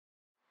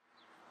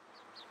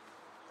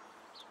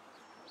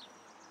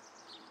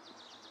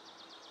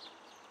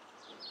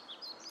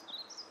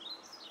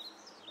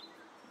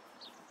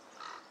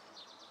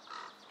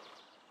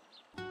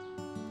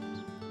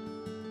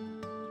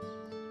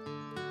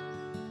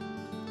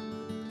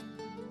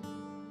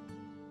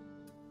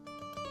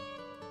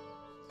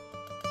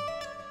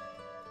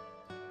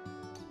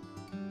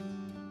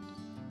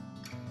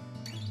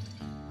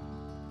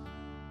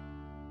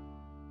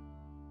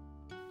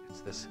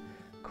It's this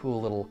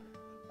cool little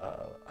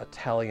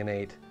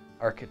Italianate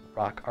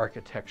rock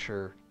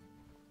architecture.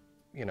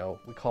 You know,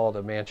 we call it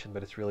a mansion,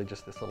 but it's really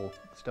just this little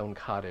stone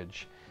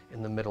cottage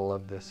in the middle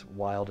of this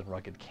wild and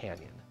rugged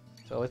canyon.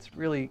 So it's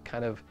really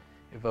kind of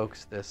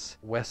evokes this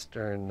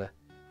Western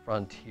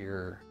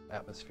frontier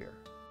atmosphere.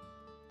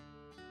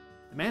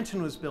 The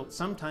mansion was built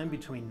sometime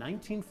between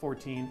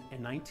 1914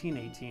 and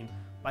 1918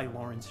 by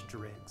Lawrence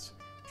Driggs.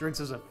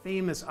 Driggs is a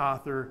famous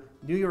author,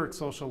 New York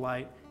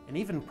socialite, and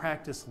even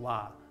practiced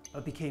law,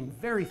 but became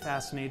very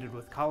fascinated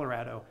with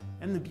Colorado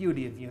and the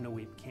beauty of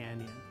Unaweep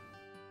Canyon.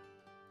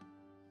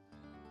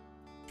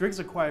 Driggs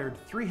acquired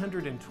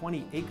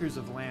 320 acres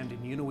of land in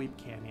Unaweep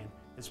Canyon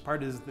as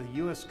part of the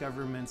U.S.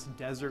 government's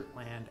Desert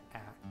Land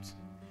Act.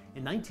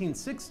 In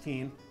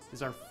 1916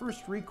 is our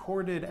first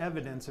recorded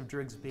evidence of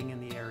Driggs being in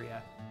the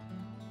area.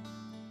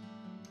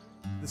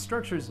 The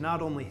structure is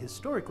not only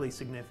historically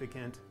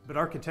significant, but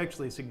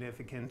architecturally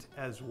significant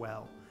as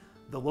well.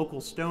 The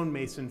local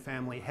stonemason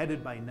family,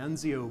 headed by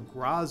Nunzio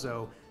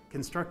Grazzo,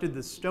 constructed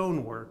the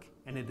stonework,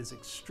 and it is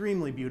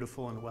extremely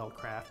beautiful and well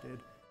crafted.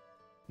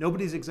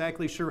 Nobody's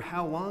exactly sure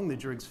how long the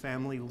Driggs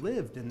family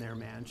lived in their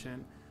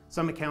mansion.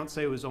 Some accounts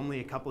say it was only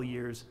a couple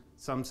years,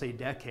 some say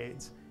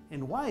decades.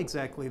 And why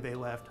exactly they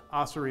left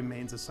also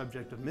remains a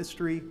subject of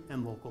mystery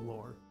and local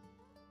lore.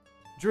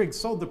 Driggs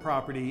sold the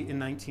property in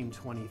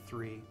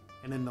 1923,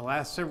 and in the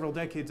last several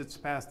decades it's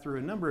passed through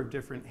a number of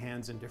different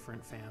hands and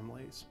different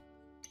families.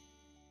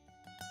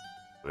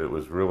 It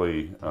was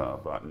really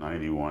about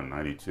 91,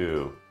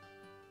 92,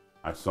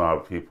 I saw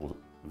people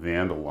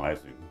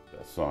vandalizing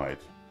that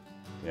site,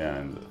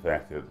 and the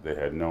fact that they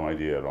had no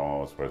idea at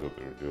all as far as what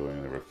they were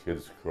doing. There were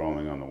kids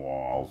crawling on the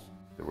walls.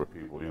 There were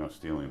people,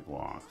 stealing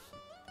blocks.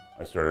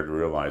 I started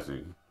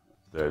realizing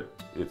that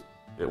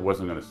it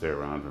wasn't going to stay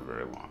around for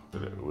very long.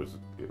 That it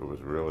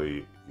was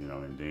really,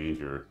 in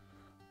danger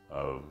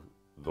of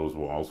those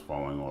walls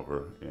falling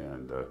over,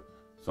 and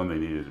something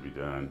needed to be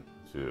done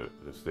to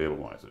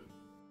stabilize it.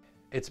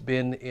 It's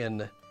been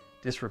in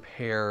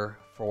disrepair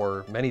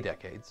for many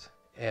decades,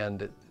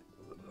 and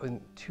in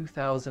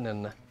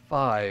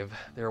 2005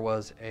 there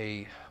was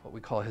what we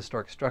call a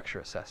historic structure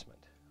assessment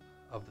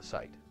of the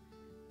site,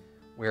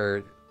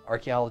 where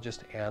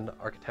archaeologists and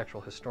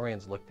architectural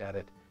historians looked at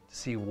it to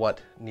see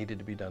what needed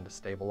to be done to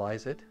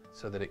stabilize it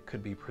so that it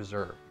could be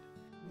preserved.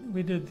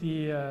 We did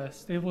the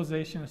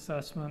stabilization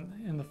assessment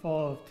in the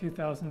fall of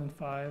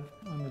 2005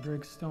 on the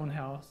Driggs stone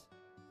house.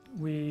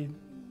 We,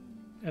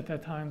 at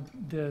that time,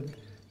 did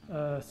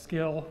a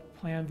scale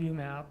plan view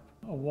map,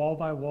 a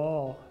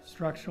wall-by-wall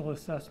structural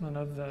assessment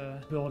of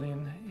the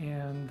building,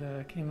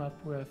 and came up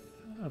with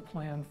a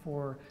plan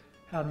for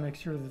how to make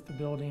sure that the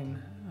building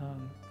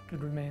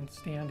could remain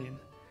standing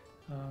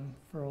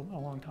for a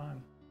long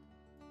time.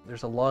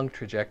 There's a long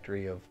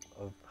trajectory of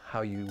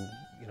how you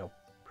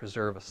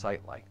preserve a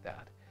site like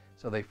that.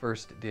 So they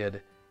first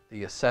did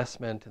the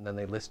assessment, and then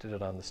they listed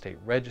it on the state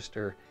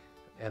register,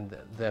 and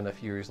then a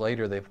few years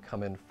later they've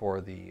come in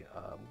for the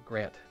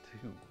grant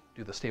to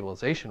do the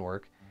stabilization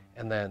work,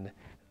 and then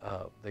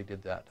they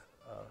did that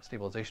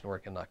stabilization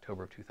work in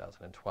October of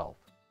 2012.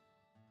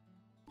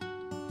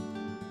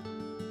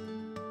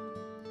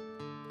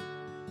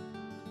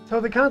 So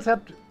the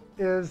concept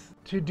is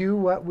to do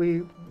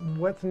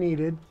what's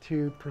needed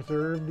to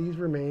preserve these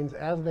remains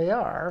as they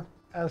are,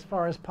 as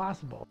far as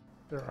possible.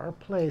 There are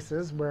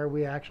places where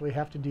we actually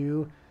have to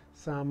do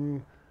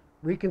some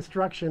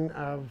reconstruction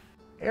of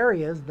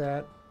areas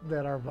that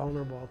are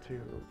vulnerable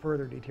to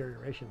further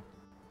deterioration.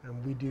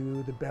 And we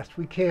do the best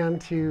we can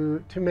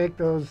to make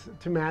those,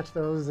 to match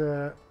those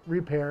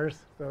repairs,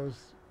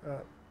 those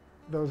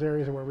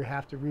areas where we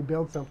have to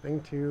rebuild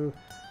something to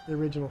the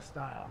original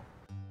style.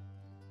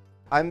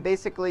 I'm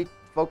basically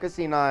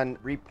focusing on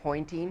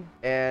repointing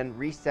and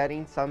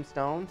resetting some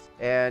stones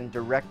and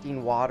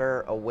directing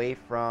water away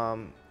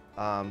from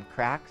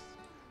cracks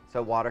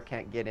so water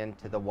can't get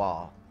into the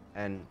wall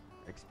and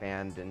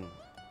expand and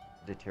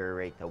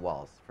deteriorate the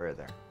walls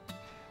further.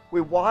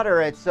 We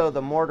water it so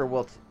the mortar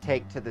will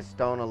take to the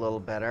stone a little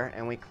better,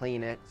 and we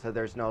clean it so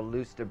there's no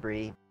loose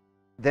debris.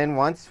 Then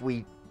once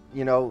we,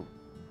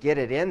 get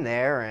it in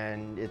there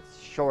and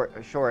it's shore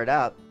it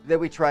up, then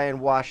we try and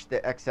wash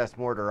the excess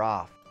mortar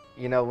off.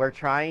 We're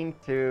trying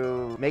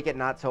to make it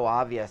not so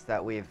obvious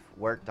that we've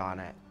worked on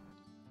it.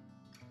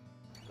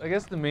 I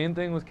guess the main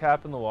thing with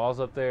capping the walls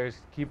up there is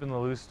keeping the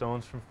loose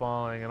stones from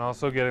falling, and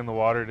also getting the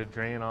water to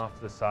drain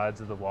off the sides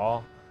of the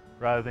wall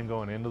rather than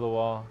going into the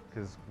wall,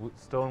 because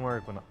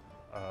stonework, when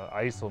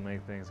ice will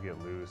make things get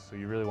loose, so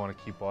you really want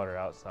to keep water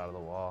outside of the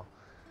wall.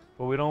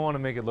 But we don't want to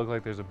make it look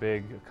like there's a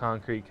big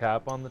concrete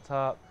cap on the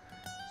top,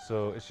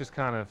 so it's just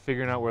kind of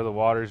figuring out where the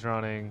water's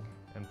running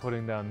and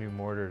putting down new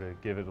mortar to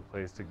give it a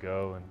place to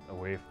go and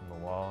away from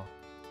the wall.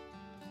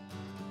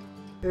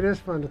 It is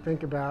fun to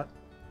think about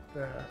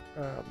the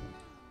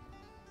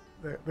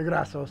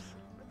Grassos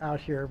out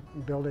here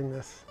building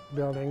this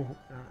building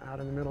out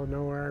in the middle of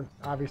nowhere,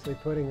 obviously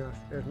putting an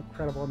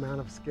incredible amount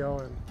of skill,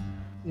 and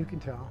you can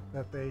tell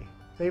that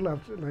they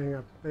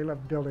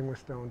love building with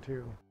stone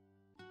too.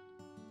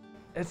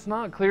 It's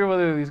not clear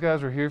whether these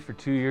guys were here for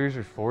 2 years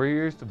or 4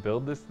 years to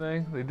build this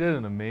thing. They did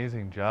an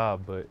amazing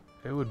job, but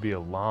it would be a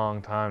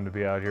long time to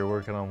be out here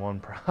working on one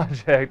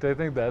project. I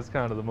think that's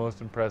kind of the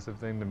most impressive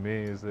thing to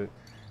me, is that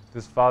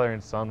this father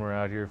and son were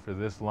out here for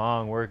this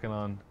long working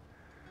on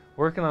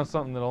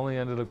something that only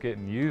ended up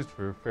getting used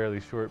for a fairly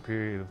short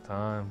period of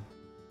time.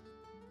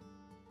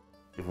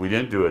 If we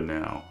didn't do it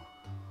now,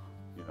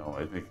 you know,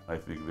 I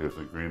think there's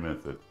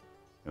agreement that,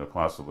 you know,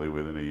 possibly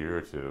within a year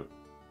or two,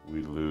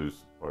 we'd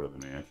lose part of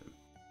the mansion.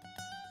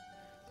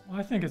 Well,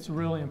 I think it's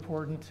really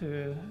important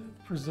to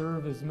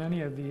preserve as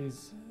many of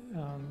these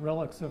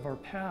relics of our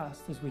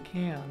past as we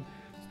can,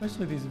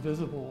 especially these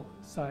visible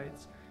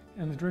sites.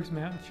 And the Driggs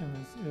Mansion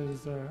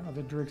or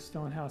the Driggs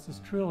Stone House is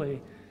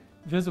truly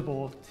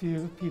visible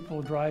to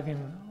people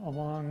driving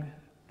along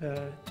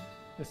the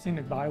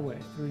scenic byway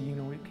through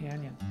Uniweep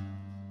Canyon.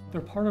 They're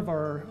part of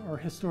our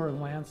historic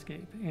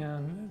landscape,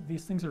 and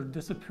these things are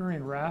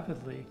disappearing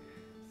rapidly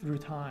through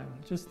time,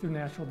 just through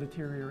natural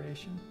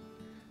deterioration.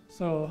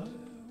 So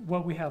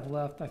what we have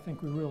left, I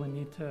think we really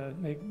need to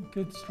make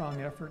good,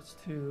 strong efforts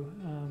to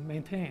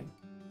maintain.